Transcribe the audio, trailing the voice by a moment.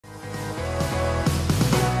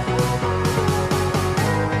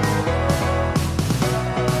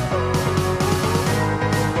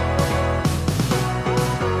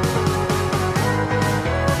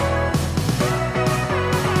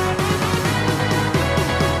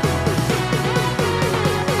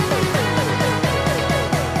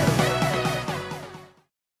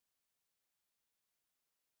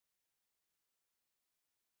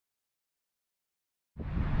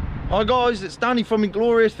Hi guys, it's Danny from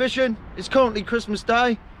Inglorious Fishing. It's currently Christmas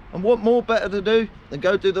Day, and what more better to do than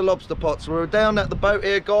go do the lobster pots. So we're down at the boat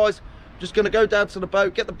here, guys. Just going to go down to the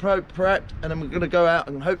boat, get the boat prepped, and then we're going to go out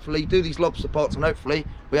and hopefully do these lobster pots, and hopefully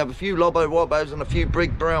we have a few lobo wobbos and a few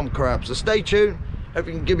big brown crabs. So stay tuned. Hope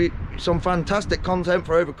we can give you some fantastic content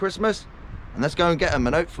for over Christmas, and let's go and get them.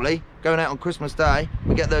 And hopefully going out on Christmas Day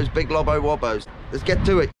we get those big lobo wobbos. Let's get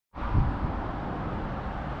to it.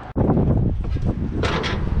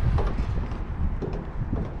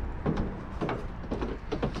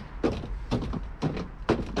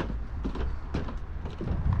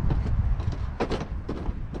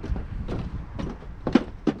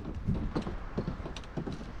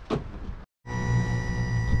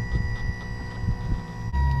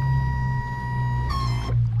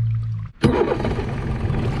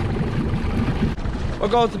 Well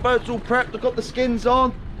guys, the boat's all prepped, I've got the skins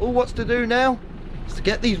on. All what's to do now is to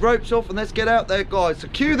get these ropes off and let's get out there, guys. So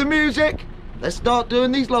cue the music, let's start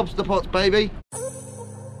doing these lobster pots, baby.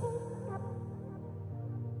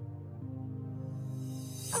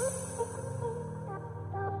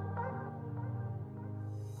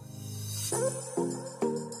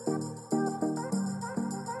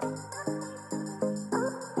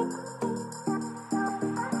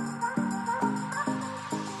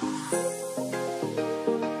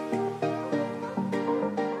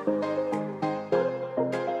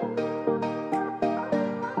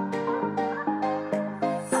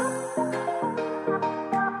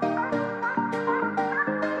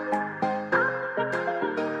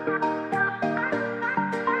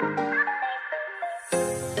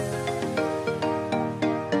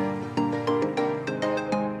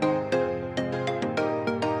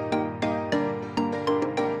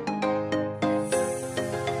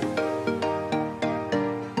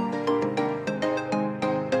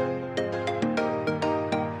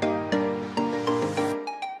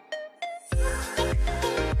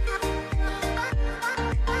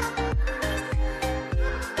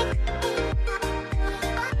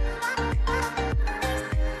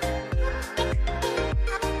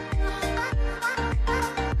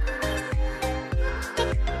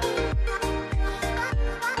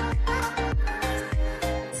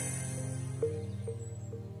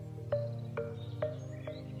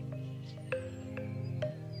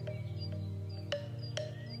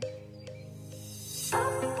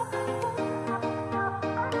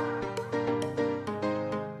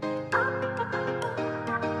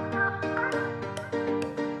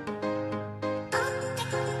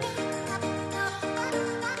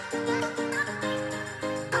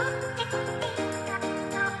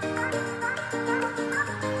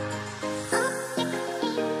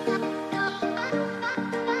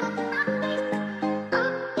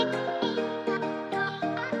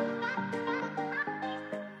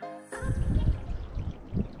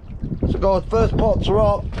 So guys, first pots are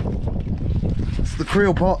up. It's the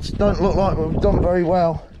creel pots. Don't look like we've done very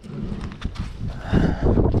well.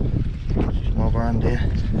 Just my brand here.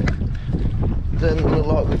 Doesn't look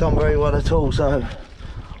like we've done very well at all. So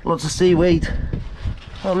lots of seaweed.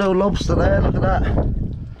 Got a little lobster there, look at that.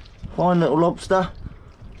 Fine little lobster.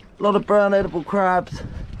 A lot of brown edible crabs.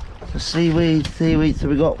 So seaweed. So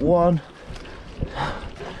we got one.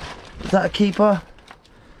 Is that a keeper?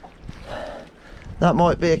 That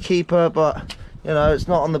might be a keeper, but you know, it's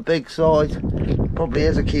not on the big side. Probably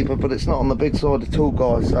is a keeper, but it's not on the big side at all,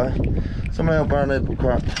 guys. So some male brown edible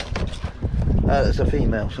crab. It's a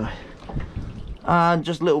female, sorry. And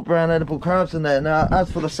just little brown edible crabs in there. Now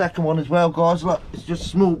as for the second one as well, guys, look, it's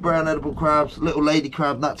just small brown edible crabs, little lady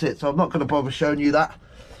crab, and that's it. So I'm not going to bother showing you that.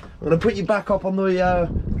 I'm going to put you back up on the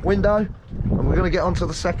window, and we're going to get onto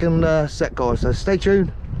the second set, guys. So stay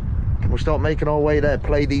tuned. We'll start making our way there,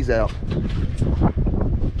 play these out.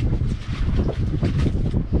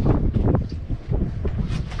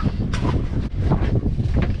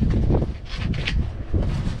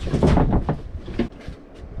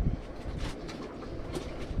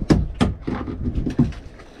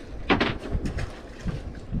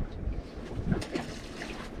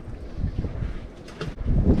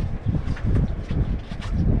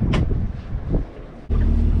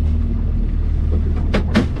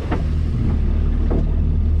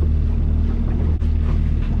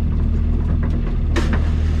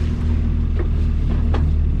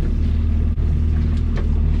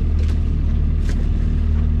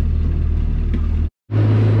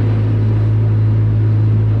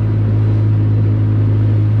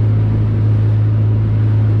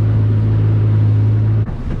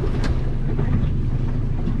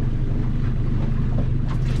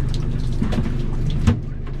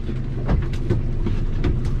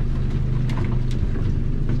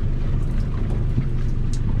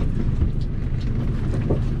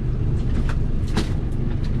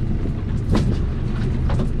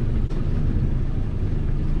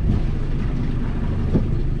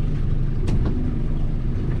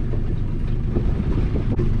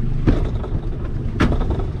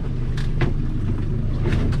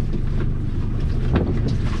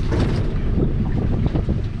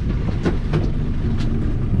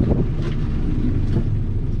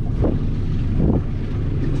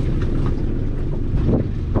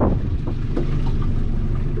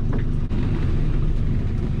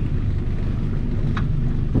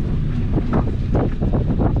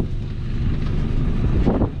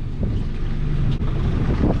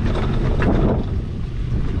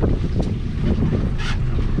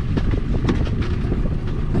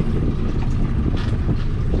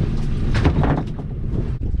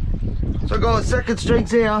 guys, second strings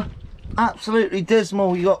here, absolutely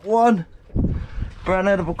dismal. You got one brown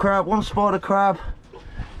edible crab, one spider crab,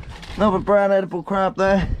 another brown edible crab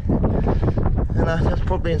there. And that's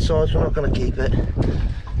probably inside, so we're not going to keep it.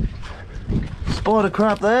 Spider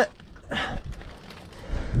crab there.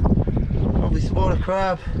 Lovely spider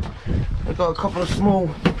crab. We've got a couple of small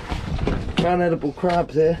brown edible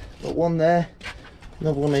crabs here. Got one there,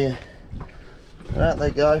 another one here. Right, they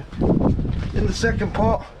go. In the second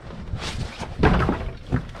pot,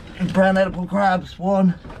 brown edible crabs.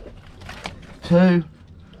 1, 2,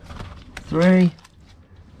 3,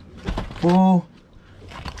 4,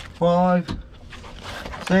 5,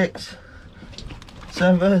 6,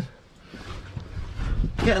 7.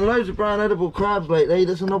 Getting loads of brown edible crabs lately.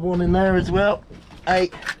 There's another one in there as well.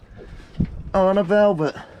 8. Oh, and a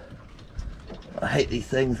velvet. I hate these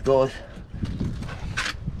things, guys.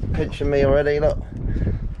 Pinching me already, look.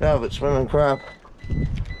 Velvet swimming crab.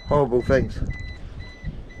 Horrible things.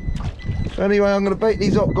 So anyway, I'm going to bait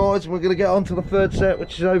these up, guys, and we're going to get on to the third set,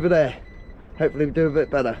 which is over there. Hopefully we do a bit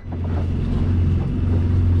better.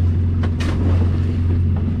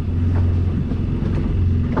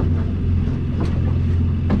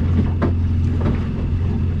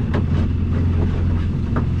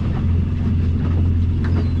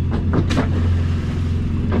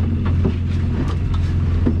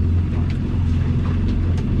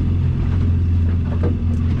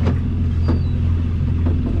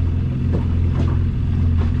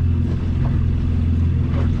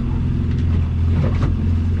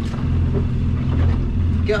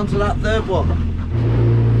 Get onto that third one.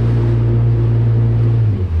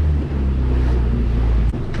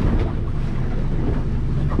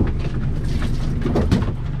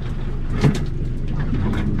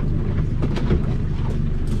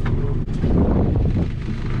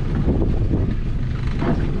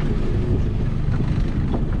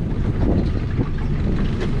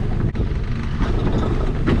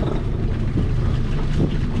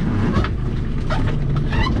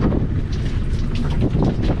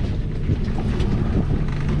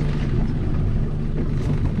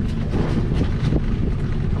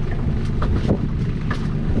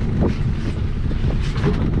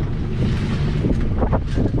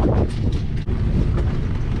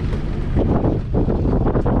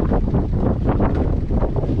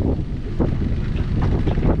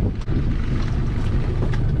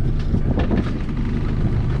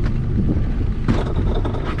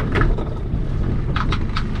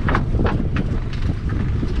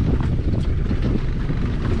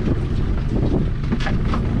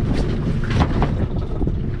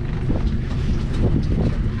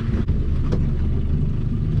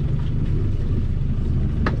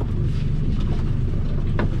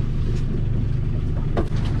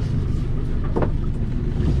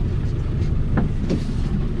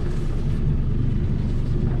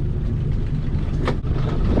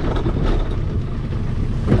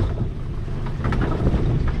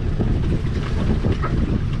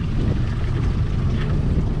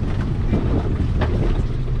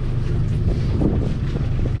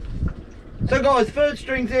 So guys, third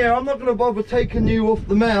strings here. I'm not going to bother taking you off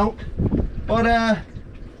the mount, but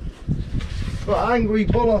got angry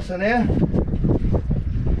bolos in here.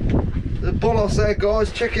 The bolos there,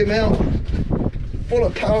 guys, check him out. Full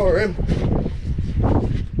of power, him.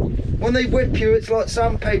 When they whip you, it's like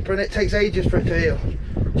sandpaper and it takes ages for it to heal.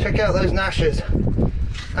 Check out those gnashes.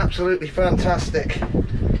 Absolutely fantastic.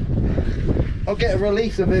 I'll get a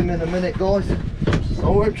release of him in a minute, guys. I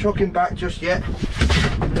won't chuck him back just yet.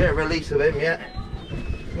 Get a release of him yet.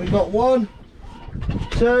 We've got 1,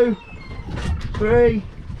 2, 3,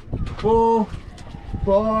 4,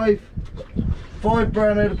 5, 5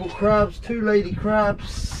 brown edible crabs, 2 lady crabs,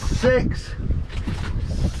 6,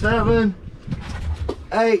 7,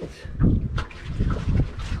 8,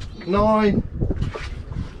 9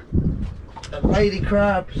 a lady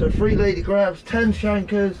crab, so 3 lady crabs, 10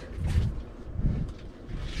 shankers,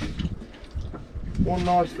 1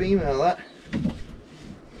 nice female. That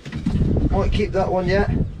might keep that one yet.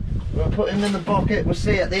 We'll put him in the bucket, we'll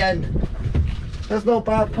see at the end. That's not a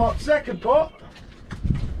bad pot. Second pot,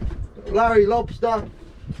 Larry lobster.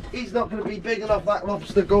 He's not going to be big enough, that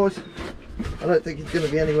lobster, guys. I don't think he's going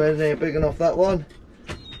to be anywhere near big enough, that one.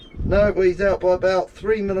 No, but he's out by about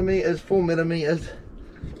 3mm, 4mm.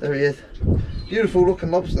 There he is. Beautiful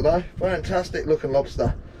looking lobster though. Fantastic looking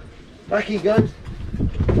lobster. Back he goes.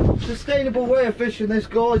 Sustainable way of fishing this,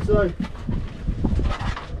 guys, though.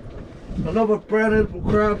 Another brown edible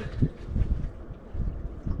crab.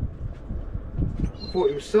 I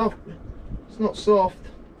thought it was soft. It's not soft.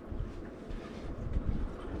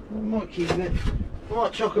 I might keep it. I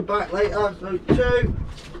might chuck it back later. So 2,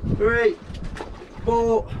 3,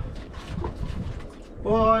 4,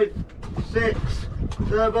 5, 6,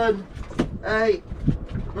 7, 8,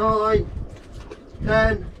 9,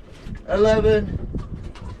 10, 11,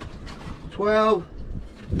 12,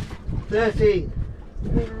 13.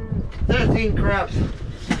 13 crabs.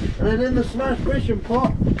 And then in the smash fishing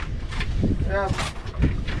pot, we have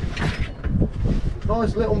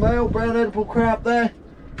nice little male brown edible crab there.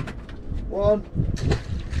 One.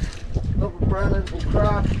 Another brown edible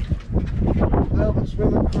crab. Velvet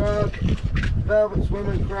swimming crab. Velvet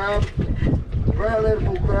swimming crab. Brown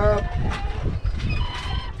edible crab.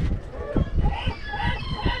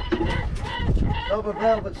 Another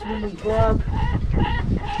velvet swimming crab.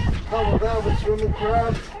 Another velvet swimming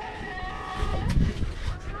crab.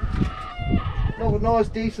 Another nice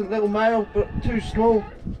decent little male, but too small.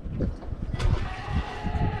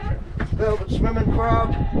 Velvet swimming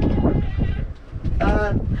crab.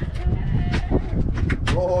 And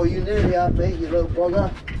oh, you nearly had me, you little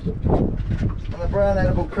bugger. And the brown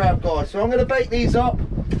edible crab, guys. So I'm going to bait these up.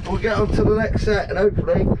 We'll get on to the next set, and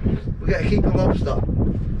hopefully we'll get a keeper lobster.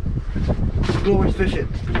 Inglorious fishing.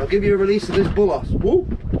 I'll give you a release of this bullos. Woo!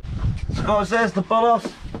 So guys, there's the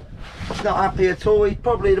bullos. He's not happy at all. He's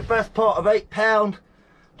probably the best part of 8 pound.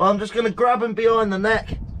 But I'm just going to grab him behind the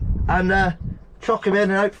neck and chuck him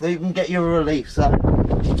in, and hopefully we can get you a release. So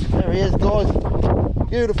there he is, guys.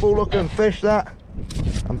 Beautiful looking fish, that.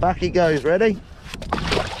 And back he goes. Ready?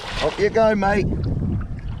 Off you go, mate.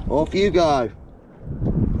 Off you go.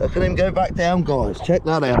 Look at him go back down, guys. Check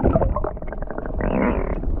that out.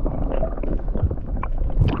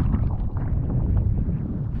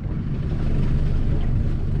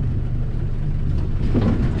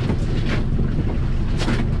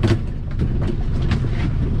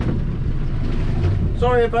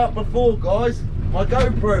 Sorry about before, guys. My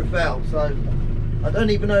GoPro fell, so I don't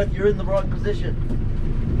even know if you're in the right position.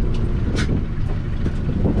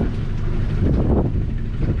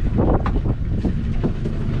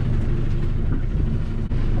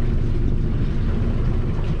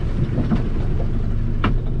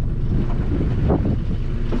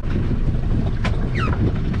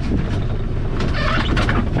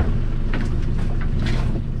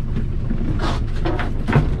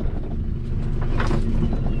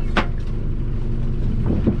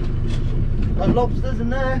 Lobsters in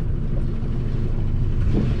there.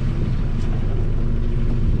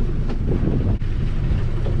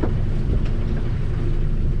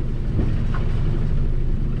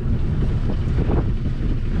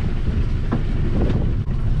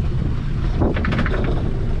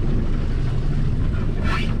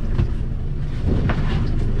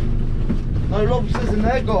 No lobsters in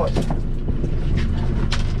there, guys.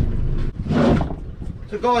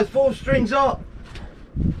 So guys, 4 strings up.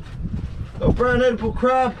 Got brown edible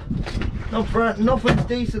crab. Nothing's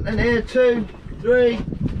decent in here. 2, 3,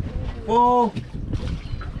 4,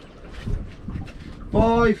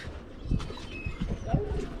 5,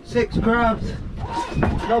 6 crabs.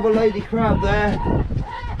 Another lady crab there.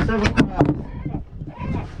 7 crabs.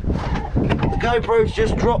 The GoPro's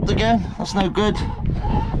just dropped again. That's no good.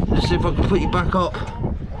 Let's see if I can put you back up.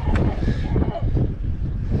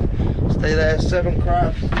 Stay there. 7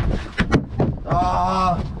 crabs.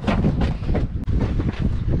 Ah.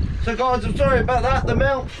 So guys, I'm sorry about that, the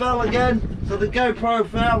mount fell again, so the GoPro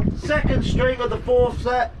fell. Second string of the 4th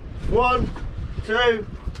set. 1, 2,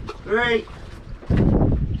 3,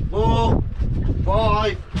 4,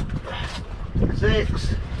 5,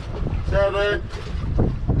 6, 7,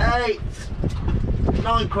 8,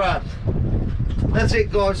 9 crabs. That's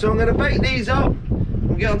it, guys. So I'm going to bait these up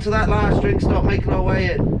and get onto that last string, start making our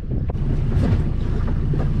way in.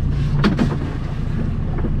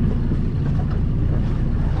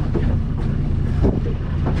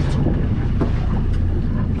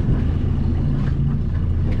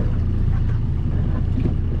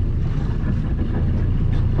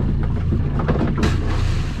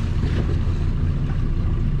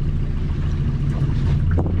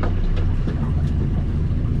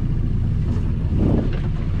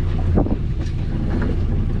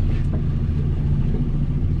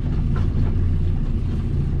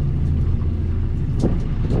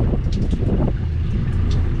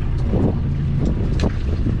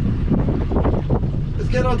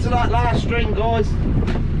 Get onto that last string, guys.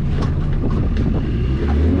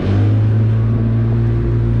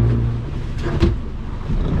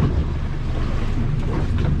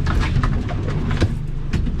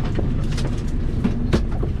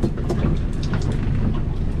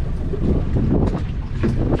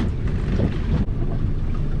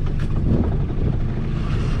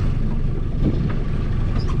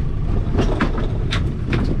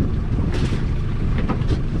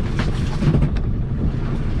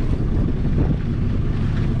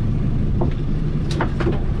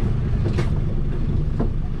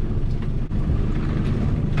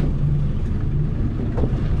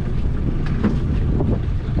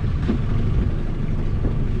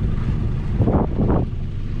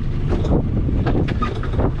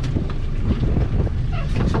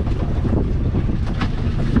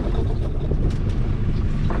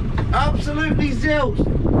 absolutely zilch.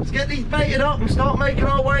 Let's get these baited up and start making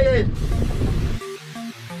our way in.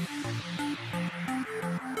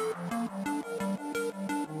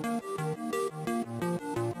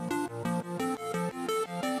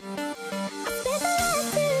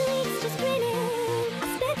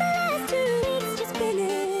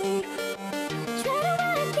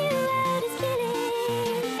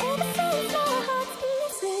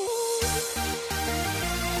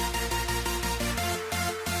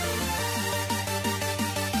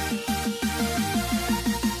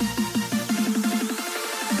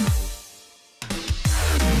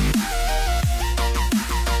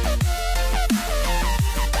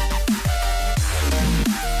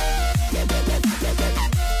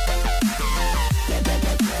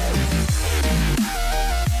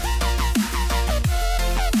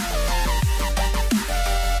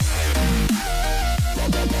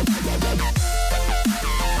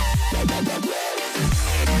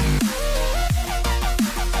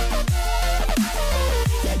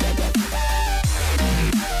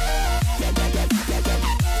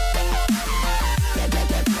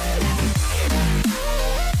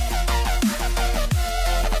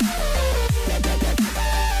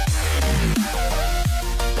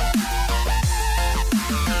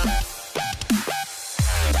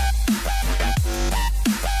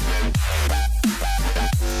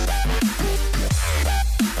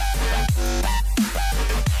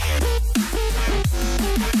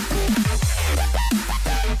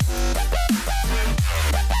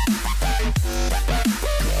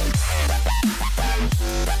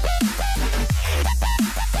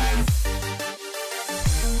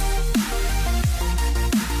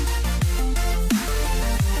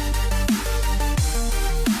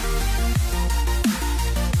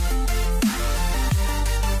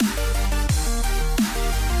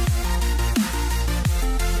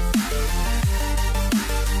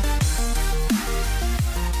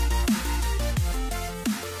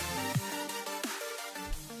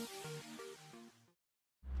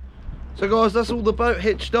 So guys, that's all the boat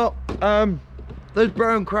hitched up. Those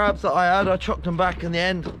brown crabs that I had, I chucked them back in the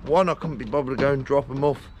end. One, I couldn't be bothered to go and drop them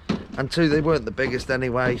off, and two, they weren't the biggest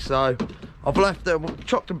anyway, so I've left them,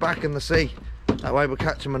 chucked them back in the sea. That way we'll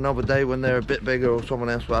catch them another day when they're a bit bigger, or someone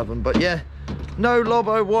else will have them. But yeah, no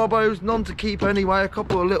lobo wobbos, none to keep anyway, a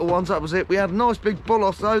couple of little ones, that was it. We had a nice big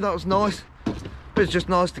bull-off though, that was nice. But it's just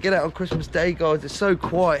nice to get out on Christmas Day, guys. It's so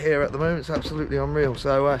quiet here at the moment, it's absolutely unreal.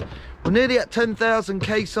 So we're nearly at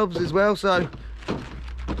 10,000k subs as well, so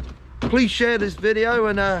please share this video,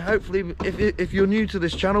 and hopefully if you're new to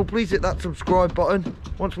this channel, please hit that subscribe button.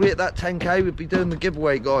 Once we hit that 10k, we'll be doing the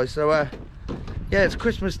giveaway, guys. So yeah, it's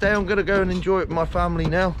Christmas Day. I'm gonna go and enjoy it with my family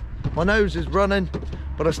now. My nose is running,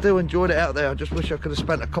 but I still enjoyed it out there. I just wish I could have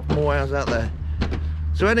spent a couple more hours out there.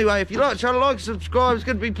 So anyway, if you like the channel, like, subscribe. There's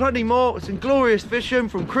going to be plenty more. It's Inglorious Fishing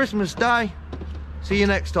from Christmas Day. See you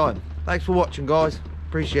next time. Thanks for watching, guys.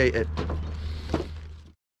 Appreciate it.